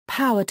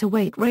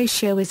Power-to-weight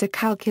ratio is a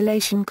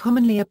calculation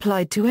commonly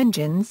applied to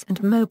engines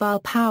and mobile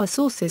power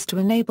sources to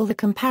enable the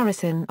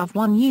comparison of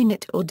one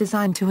unit or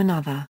design to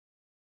another.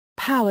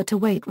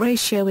 Power-to-weight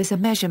ratio is a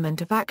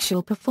measurement of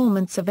actual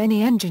performance of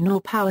any engine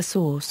or power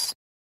source.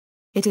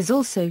 It is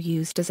also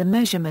used as a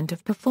measurement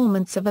of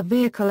performance of a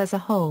vehicle as a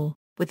whole,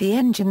 with the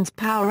engine's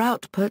power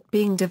output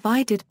being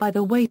divided by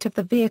the weight of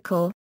the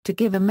vehicle, to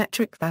give a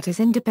metric that is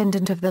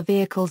independent of the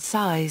vehicle's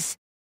size.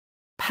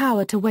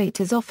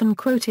 Power-to-weight is often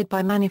quoted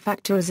by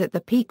manufacturers at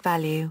the peak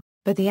value,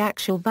 but the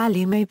actual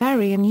value may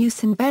vary in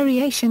use and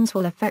variations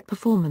will affect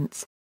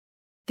performance.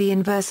 The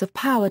inverse of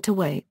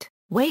power-to-weight,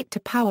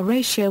 weight-to-power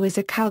ratio is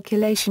a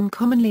calculation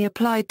commonly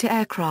applied to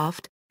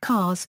aircraft,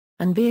 cars,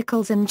 and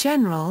vehicles in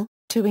general,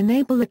 to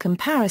enable the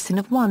comparison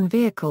of one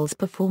vehicle's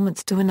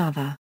performance to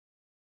another.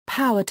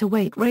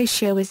 Power-to-weight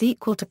ratio is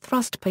equal to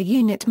thrust per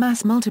unit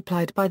mass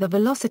multiplied by the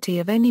velocity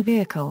of any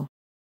vehicle.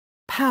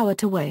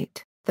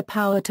 Power-to-weight. The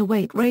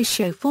power-to-weight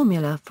ratio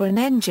formula for an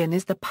engine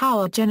is the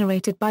power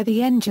generated by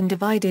the engine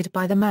divided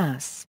by the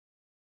mass.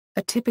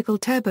 A typical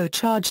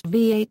turbocharged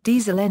V8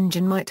 diesel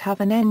engine might have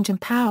an engine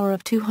power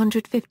of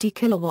 250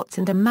 kilowatts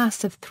and a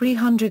mass of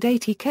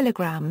 380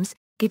 kilograms,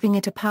 giving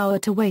it a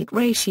power-to-weight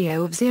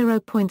ratio of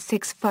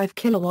 0.65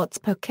 kilowatts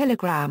per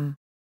kilogram.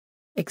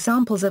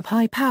 Examples of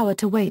high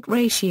power-to-weight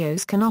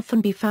ratios can often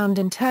be found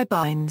in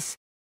turbines.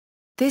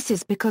 This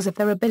is because of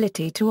their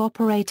ability to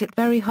operate at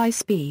very high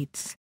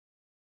speeds.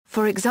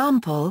 For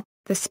example,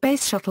 the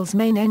Space Shuttle's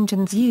main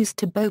engines used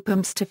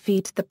turbopumps to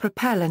feed the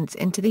propellants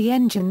into the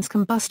engine's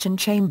combustion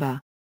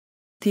chamber.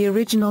 The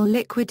original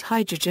liquid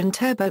hydrogen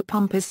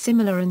turbopump is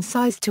similar in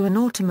size to an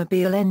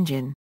automobile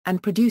engine,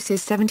 and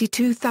produces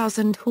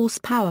 72,000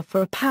 horsepower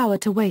for a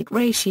power-to-weight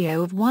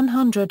ratio of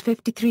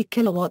 153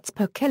 kilowatts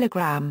per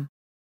kilogram.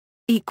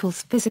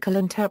 Physical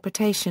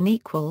interpretation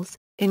equals,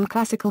 in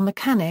classical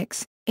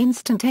mechanics,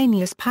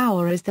 instantaneous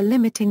power is the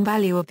limiting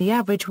value of the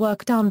average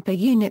work done per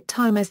unit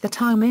time as the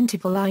time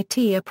interval it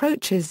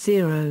approaches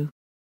zero.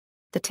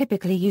 The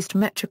typically used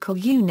metrical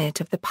unit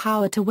of the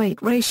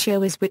power-to-weight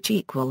ratio is which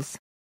equals.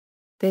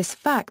 This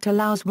fact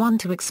allows one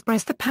to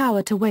express the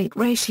power-to-weight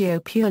ratio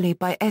purely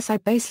by SI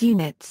base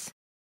units.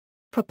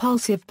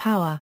 Propulsive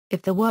power,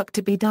 if the work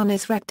to be done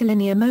is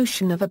rectilinear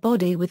motion of a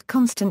body with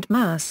constant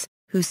mass,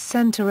 whose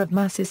center of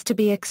mass is to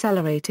be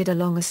accelerated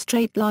along a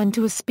straight line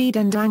to a speed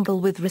and angle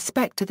with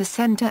respect to the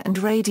center and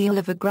radial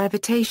of a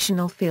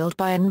gravitational field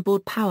by an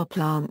onboard power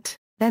plant,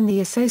 then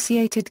the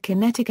associated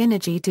kinetic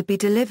energy to be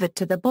delivered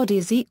to the body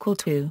is equal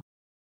to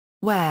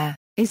where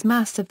is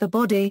mass of the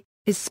body,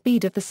 is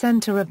speed of the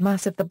center of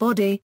mass of the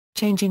body,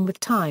 changing with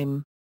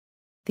time.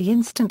 The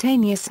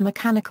instantaneous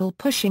mechanical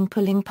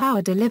pushing-pulling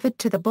power delivered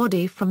to the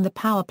body from the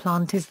power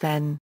plant is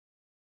then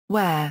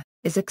where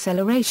is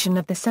acceleration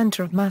of the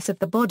center of mass of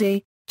the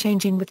body,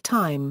 changing with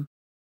time.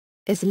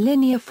 Is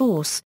linear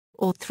force,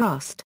 or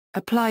thrust,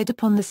 applied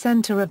upon the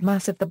center of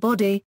mass of the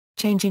body,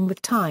 changing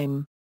with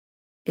time.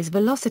 Is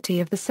velocity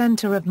of the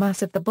center of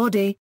mass of the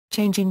body,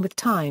 changing with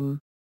time.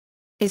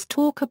 Is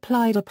torque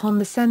applied upon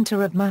the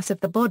center of mass of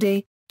the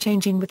body,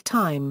 changing with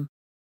time.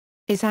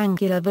 Is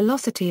angular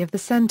velocity of the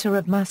center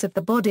of mass of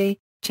the body,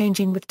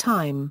 changing with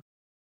time.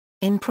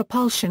 In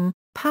propulsion,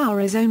 power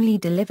is only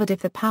delivered if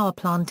the power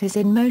plant is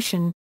in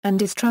motion, and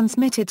is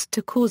transmitted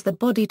to cause the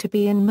body to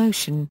be in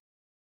motion.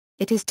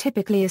 It is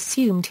typically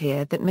assumed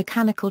here that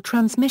mechanical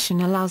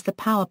transmission allows the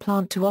power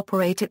plant to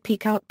operate at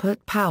peak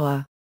output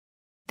power.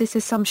 This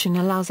assumption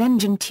allows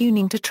engine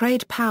tuning to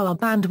trade power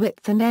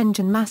bandwidth and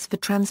engine mass for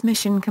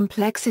transmission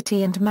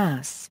complexity and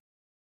mass.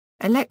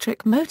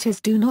 Electric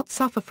motors do not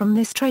suffer from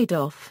this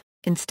trade-off,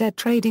 instead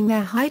trading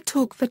their high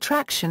torque for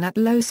traction at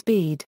low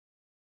speed.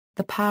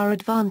 The power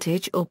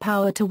advantage or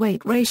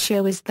power-to-weight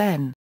ratio is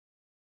then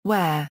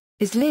where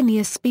is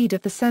linear speed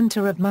of the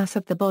center of mass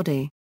of the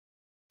body.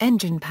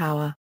 Engine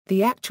power.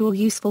 The actual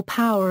useful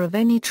power of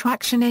any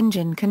traction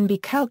engine can be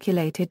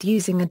calculated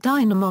using a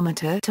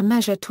dynamometer to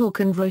measure torque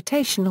and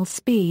rotational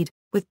speed,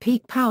 with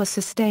peak power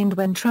sustained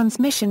when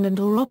transmission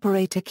and/or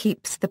operator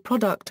keeps the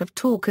product of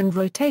torque and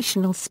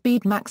rotational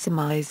speed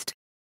maximized.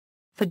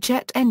 For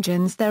jet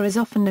engines there is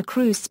often a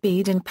cruise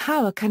speed and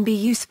power can be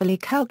usefully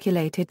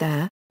calculated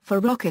there. For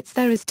rockets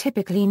there is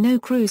typically no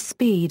cruise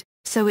speed,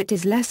 so it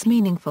is less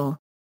meaningful.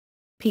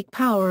 Peak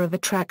power of a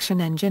traction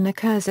engine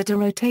occurs at a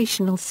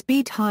rotational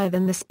speed higher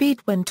than the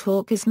speed when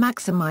torque is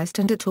maximized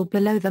and at or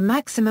below the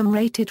maximum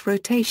rated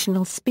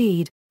rotational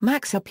speed,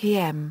 max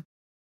RPM.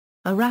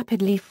 A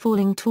rapidly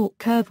falling torque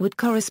curve would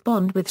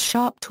correspond with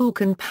sharp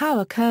torque and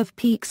power curve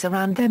peaks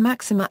around their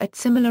maxima at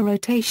similar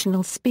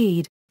rotational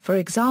speed, for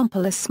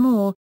example a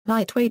small,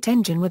 lightweight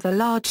engine with a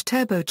large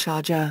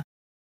turbocharger.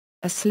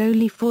 A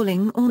slowly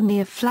falling or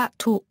near flat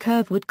torque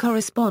curve would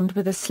correspond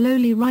with a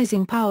slowly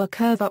rising power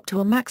curve up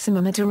to a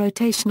maximum at a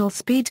rotational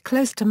speed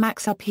close to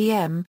max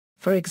RPM,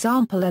 for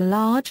example a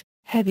large,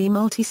 heavy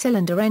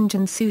multi-cylinder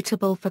engine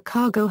suitable for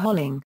cargo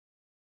hauling.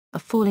 A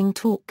falling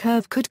torque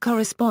curve could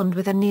correspond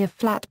with a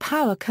near-flat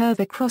power curve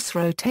across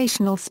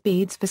rotational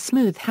speeds for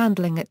smooth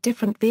handling at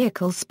different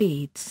vehicle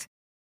speeds.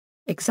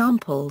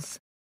 Examples: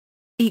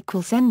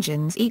 equals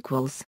engines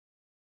equals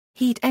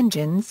heat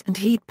engines and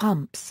heat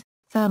pumps.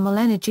 Thermal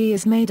energy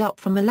is made up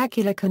from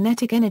molecular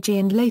kinetic energy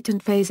and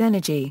latent phase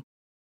energy.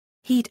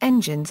 Heat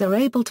engines are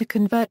able to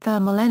convert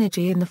thermal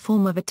energy in the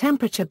form of a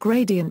temperature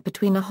gradient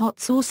between a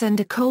hot source and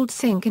a cold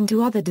sink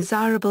into other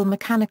desirable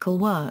mechanical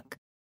work.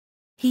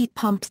 Heat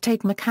pumps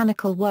take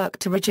mechanical work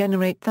to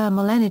regenerate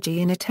thermal energy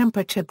in a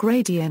temperature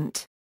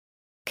gradient.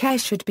 Care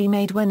should be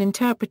made when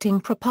interpreting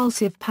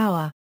propulsive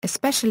power,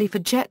 especially for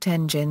jet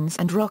engines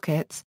and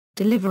rockets,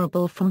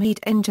 deliverable from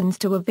heat engines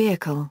to a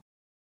vehicle.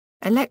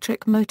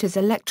 Electric motors.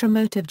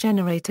 Electromotive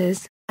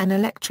generators. An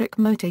electric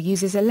motor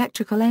uses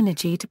electrical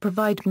energy to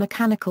provide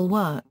mechanical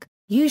work,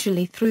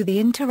 usually through the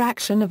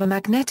interaction of a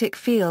magnetic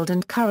field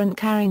and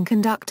current-carrying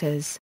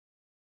conductors.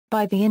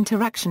 By the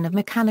interaction of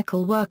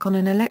mechanical work on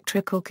an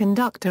electrical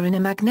conductor in a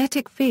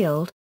magnetic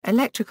field,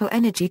 electrical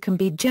energy can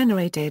be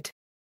generated.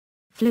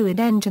 Fluid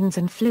engines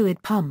and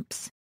fluid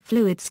pumps.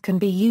 Fluids can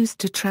be used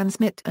to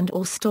transmit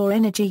and/or store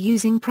energy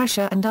using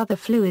pressure and other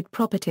fluid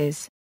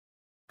properties.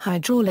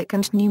 Hydraulic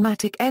and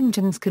pneumatic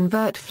engines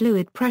convert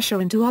fluid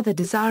pressure into other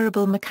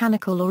desirable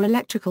mechanical or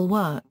electrical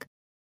work.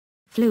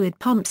 Fluid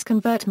pumps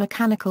convert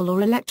mechanical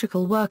or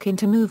electrical work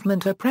into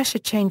movement or pressure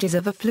changes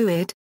of a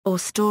fluid, or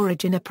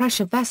storage in a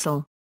pressure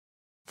vessel.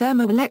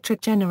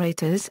 Thermoelectric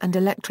generators and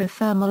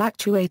electrothermal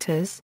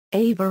actuators.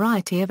 A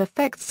variety of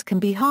effects can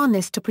be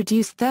harnessed to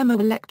produce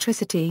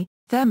thermoelectricity,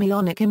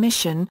 thermionic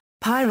emission,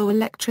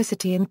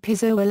 pyroelectricity and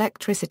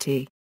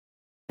piezoelectricity.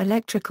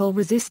 Electrical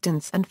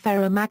resistance and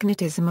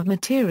ferromagnetism of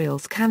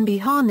materials can be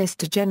harnessed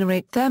to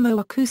generate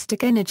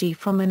thermoacoustic energy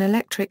from an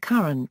electric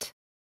current.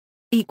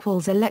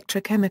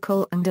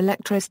 Electrochemical and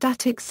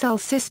electrostatic cell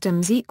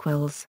systems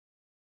equals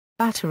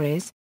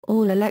batteries.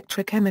 All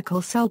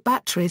electrochemical cell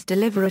batteries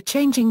deliver a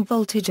changing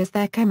voltage as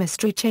their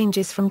chemistry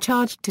changes from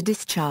charged to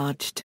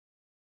discharged.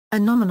 A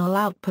nominal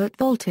output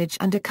voltage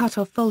and a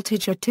cutoff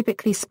voltage are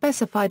typically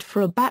specified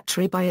for a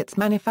battery by its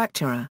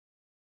manufacturer.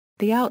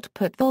 The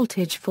output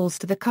voltage falls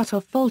to the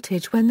cutoff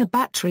voltage when the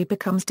battery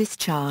becomes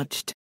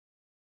discharged.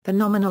 The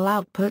nominal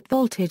output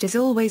voltage is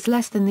always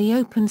less than the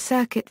open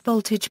circuit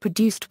voltage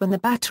produced when the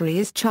battery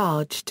is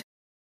charged.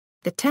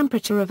 The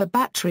temperature of a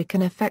battery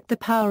can affect the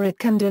power it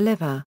can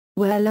deliver,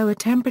 where lower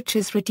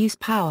temperatures reduce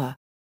power.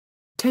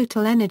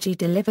 Total energy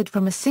delivered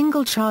from a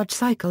single charge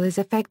cycle is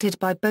affected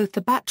by both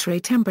the battery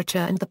temperature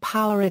and the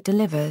power it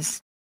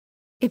delivers.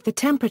 If the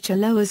temperature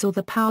lowers or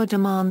the power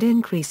demand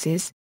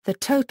increases, the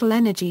total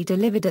energy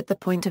delivered at the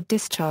point of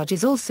discharge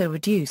is also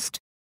reduced.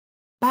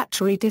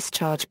 Battery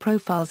discharge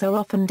profiles are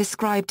often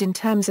described in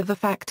terms of a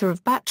factor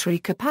of battery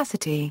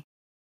capacity.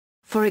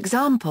 For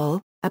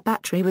example, a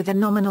battery with a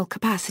nominal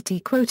capacity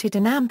quoted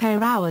in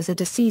ampere-hours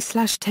at a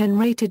C/10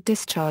 rated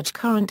discharge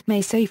current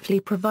may safely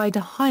provide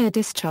a higher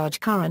discharge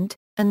current,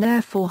 and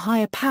therefore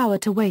higher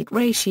power-to-weight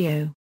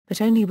ratio,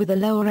 but only with a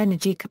lower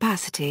energy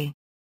capacity.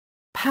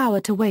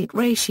 Power-to-weight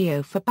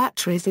ratio for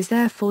batteries is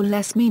therefore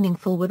less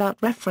meaningful without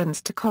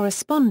reference to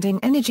corresponding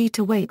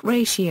energy-to-weight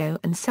ratio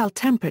and cell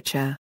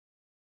temperature.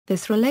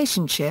 This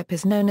relationship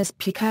is known as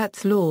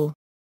Picquart's law.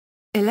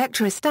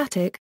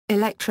 Electrostatic,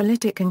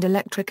 electrolytic and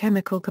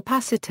electrochemical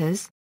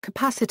capacitors.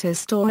 Capacitors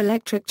store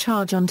electric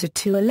charge onto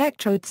two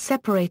electrodes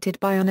separated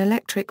by an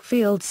electric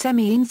field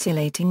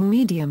semi-insulating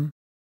medium.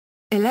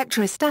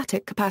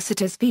 Electrostatic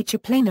capacitors feature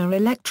planar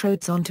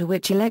electrodes onto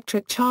which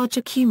electric charge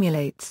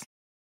accumulates.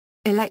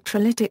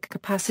 Electrolytic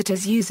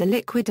capacitors use a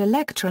liquid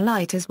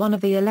electrolyte as one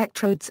of the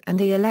electrodes and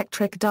the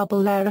electric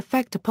double-layer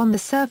effect upon the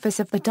surface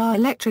of the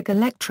dielectric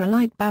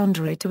electrolyte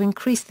boundary to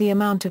increase the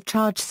amount of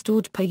charge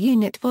stored per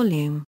unit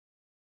volume.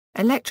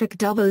 Electric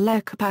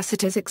double-layer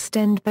capacitors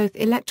extend both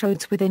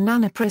electrodes within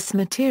nanoporous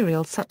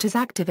material such as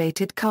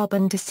activated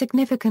carbon to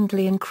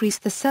significantly increase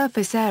the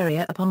surface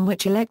area upon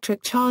which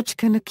electric charge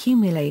can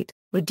accumulate,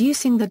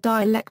 reducing the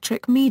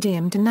dielectric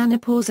medium to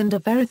nanopores and a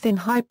very thin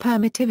high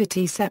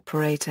permittivity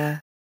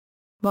separator.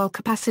 While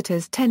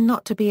capacitors tend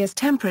not to be as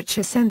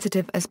temperature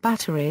sensitive as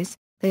batteries,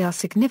 they are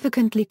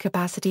significantly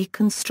capacity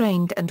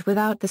constrained and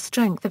without the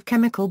strength of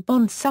chemical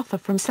bonds suffer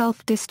from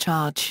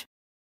self-discharge.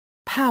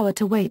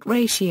 Power-to-weight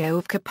ratio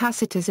of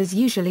capacitors is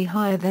usually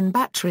higher than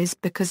batteries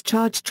because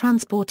charge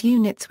transport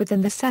units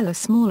within the cell are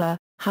smaller,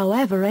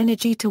 however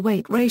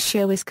energy-to-weight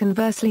ratio is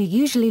conversely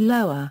usually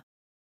lower.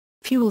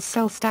 Fuel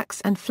cell stacks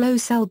and flow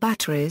cell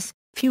batteries.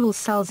 Fuel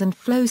cells and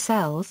flow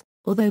cells,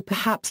 although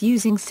perhaps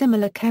using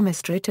similar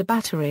chemistry to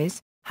batteries,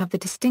 have the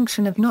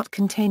distinction of not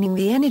containing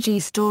the energy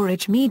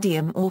storage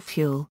medium or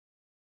fuel.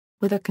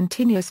 With a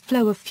continuous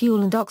flow of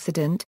fuel and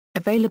oxidant,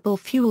 available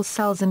fuel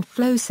cells and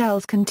flow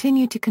cells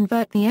continue to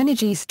convert the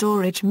energy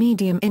storage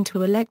medium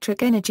into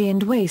electric energy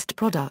and waste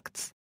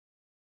products.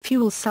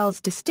 Fuel cells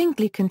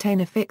distinctly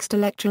contain a fixed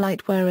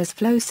electrolyte whereas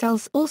flow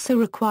cells also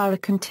require a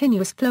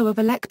continuous flow of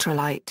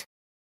electrolyte.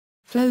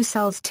 Flow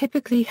cells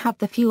typically have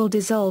the fuel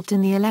dissolved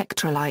in the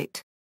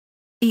electrolyte.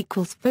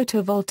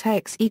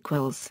 Photovoltaics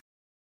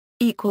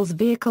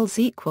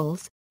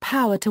vehicles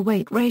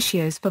power-to-weight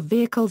ratios for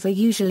vehicles are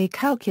usually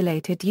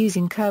calculated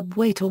using curb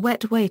weight or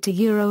wet weight a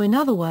euro, in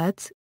other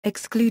words,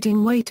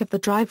 excluding weight of the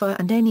driver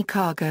and any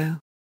cargo.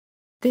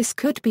 This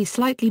could be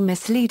slightly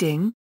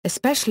misleading,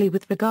 especially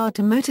with regard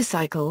to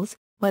motorcycles,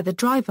 where the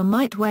driver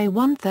might weigh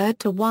 1/3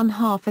 to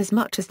 1/2 as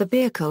much as the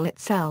vehicle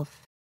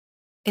itself.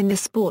 In the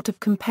sport of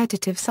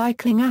competitive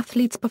cycling,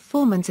 athletes'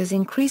 performance is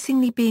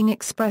increasingly being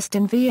expressed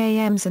in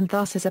VAMs and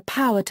thus as a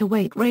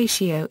power-to-weight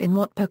ratio in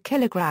watt per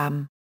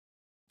kilogram.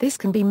 This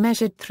can be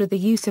measured through the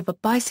use of a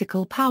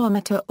bicycle power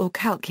meter or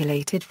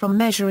calculated from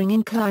measuring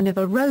incline of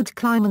a road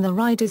climb and the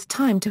rider's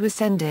time to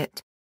ascend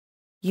it.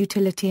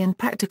 Utility and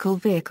practical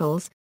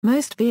vehicles.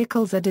 Most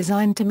vehicles are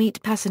designed to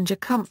meet passenger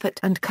comfort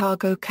and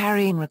cargo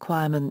carrying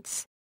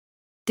requirements.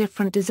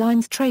 Different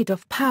designs trade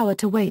off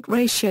power-to-weight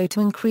ratio to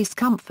increase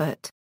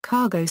comfort,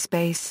 cargo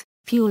space,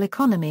 fuel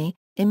economy,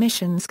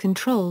 emissions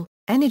control,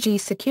 energy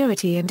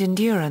security and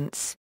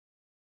endurance.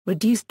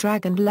 Reduced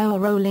drag and lower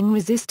rolling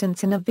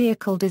resistance in a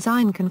vehicle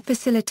design can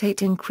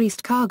facilitate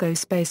increased cargo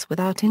space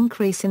without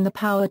increase in the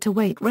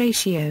power-to-weight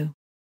ratio.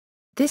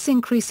 This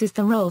increases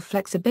the roll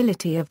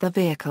flexibility of the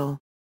vehicle.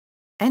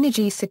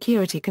 Energy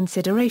security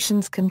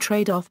considerations can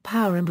trade off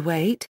power and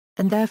weight,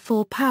 and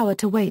therefore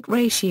power-to-weight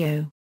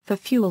ratio, for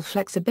fuel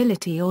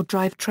flexibility or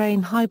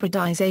drivetrain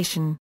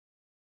hybridization.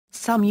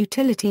 Some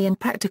utility and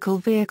practical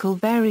vehicle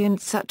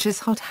variants such as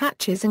hot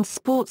hatches and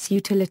sports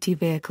utility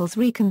vehicles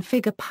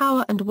reconfigure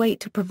power and weight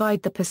to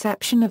provide the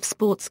perception of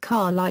sports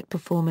car-like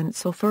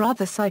performance or for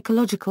other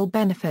psychological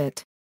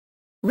benefit.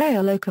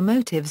 Rail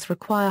locomotives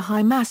require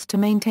high mass to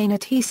maintain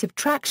adhesive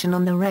traction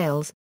on the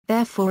rails,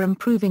 therefore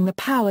improving the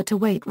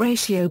power-to-weight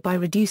ratio by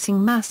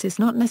reducing mass is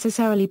not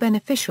necessarily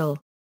beneficial.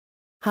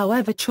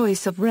 However,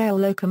 choice of rail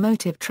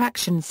locomotive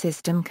traction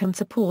system can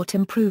support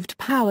improved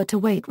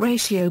power-to-weight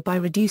ratio by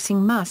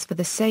reducing mass for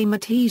the same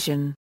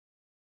adhesion.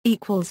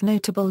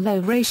 Notable low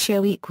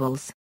ratio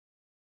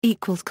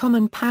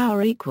common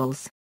power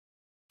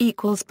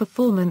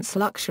performance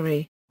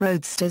luxury,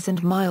 roadsters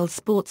and mild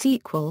sports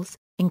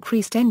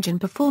increased engine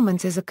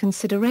performance is a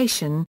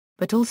consideration,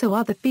 but also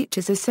other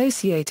features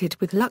associated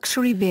with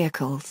luxury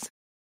vehicles.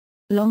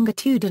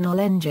 Longitudinal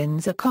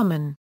engines are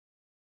common.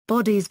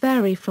 Bodies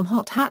vary from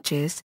hot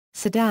hatches,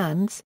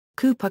 sedans,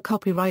 Cooper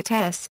Copyright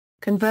S,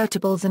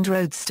 convertibles and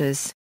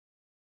roadsters.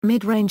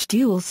 Mid-range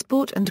dual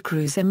sport and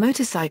cruiser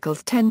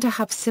motorcycles tend to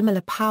have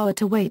similar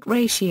power-to-weight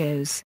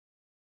ratios.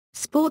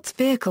 Sports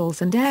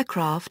vehicles and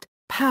aircraft,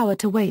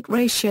 power-to-weight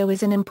ratio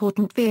is an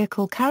important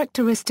vehicle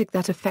characteristic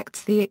that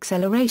affects the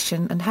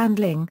acceleration and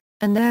handling,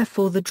 and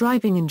therefore the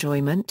driving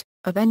enjoyment,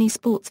 of any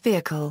sports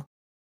vehicle.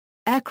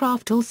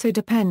 Aircraft also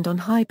depend on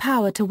high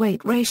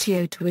power-to-weight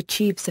ratio to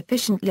achieve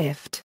sufficient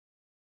lift.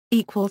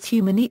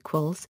 Human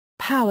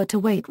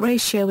power-to-weight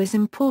ratio is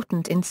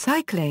important in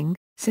cycling,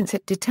 since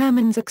it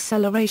determines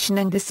acceleration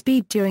and the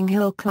speed during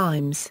hill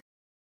climbs.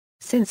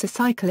 Since a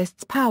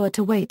cyclist's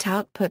power-to-weight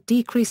output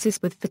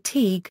decreases with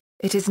fatigue,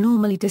 it is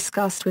normally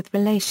discussed with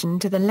relation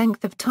to the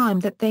length of time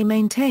that they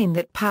maintain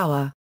that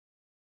power.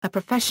 A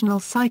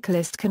professional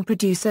cyclist can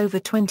produce over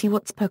 20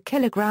 watts per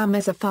kilogram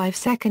as a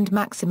 5-second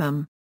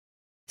maximum.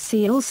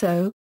 See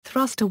also,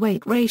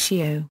 thrust-to-weight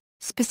ratio,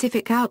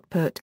 specific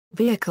output,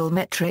 vehicle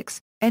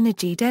metrics,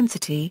 energy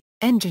density,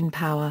 engine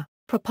power,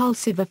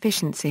 propulsive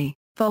efficiency,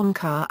 von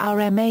Car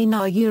RMA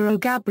na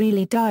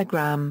Euro-Gabrieli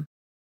diagram.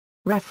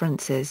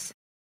 References.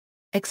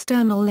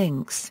 External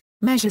links,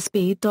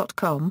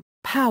 measurespeed.com,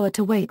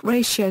 power-to-weight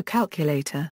ratio calculator.